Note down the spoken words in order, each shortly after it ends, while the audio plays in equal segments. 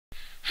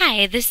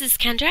Hi, this is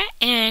Kendra,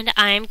 and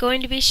I'm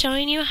going to be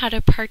showing you how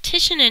to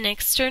partition an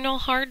external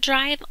hard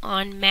drive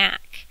on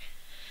Mac.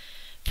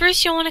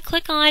 First, you'll want to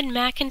click on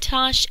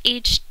Macintosh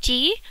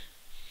HD,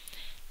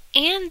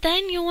 and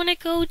then you'll want to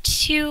go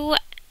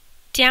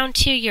down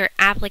to your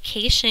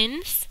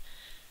applications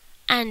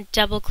and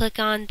double click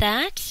on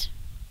that.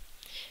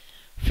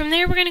 From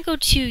there, we're going to go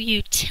to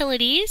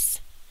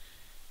utilities,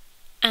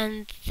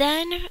 and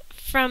then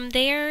from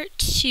there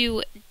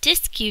to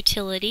disk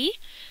utility.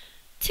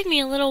 Took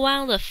me a little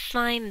while to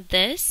find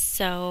this,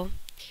 so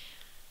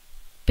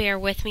bear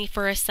with me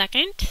for a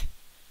second.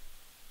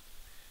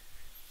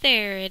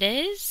 There it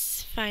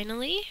is,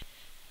 finally.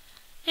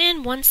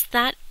 And once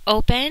that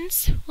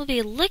opens, we'll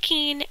be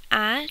looking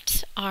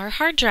at our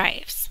hard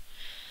drives.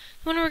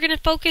 The one we're going to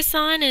focus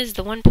on is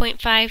the 1.5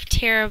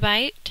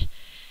 terabyte,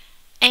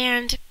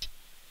 and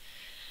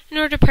in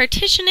order to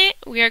partition it,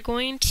 we're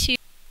going to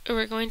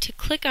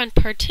click on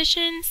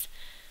partitions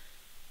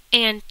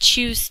and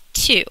choose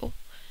 2.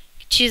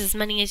 Choose as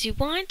many as you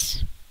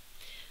want.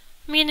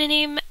 I'm going to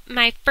name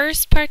my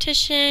first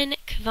partition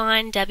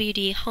Kavan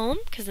WD Home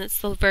because it's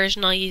the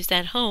version I'll use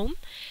at home.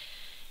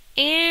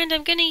 And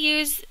I'm going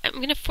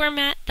to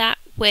format that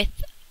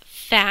with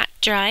FAT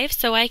drive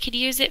so I could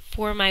use it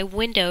for my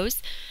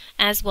Windows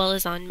as well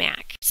as on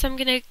Mac. So I'm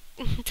going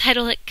to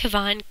title it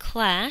Kavan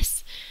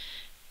Class,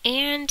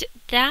 and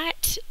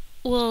that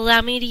will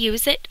allow me to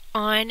use it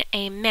on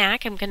a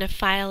Mac. I'm going to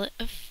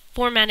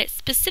format it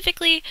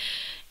specifically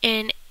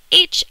in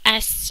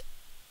HFS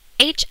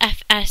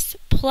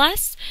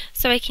Plus,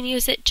 so I can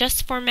use it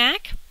just for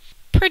Mac.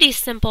 Pretty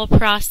simple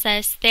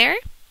process there.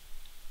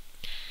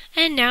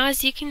 And now,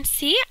 as you can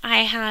see,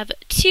 I have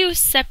 2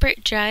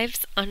 separate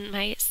drives on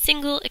my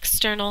single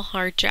external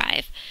hard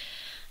drive.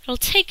 It'll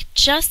take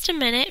just a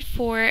minute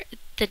for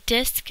the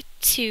disk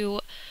to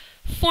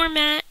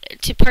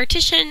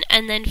partition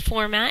and then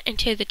format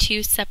into the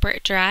 2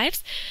 separate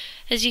drives.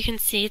 As you can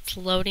see, it's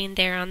loading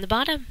there on the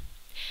bottom.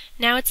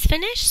 Now it's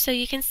finished, so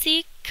you can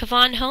see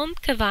Kavan Home,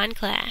 Kavan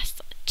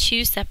Class,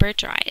 2 separate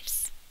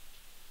drives.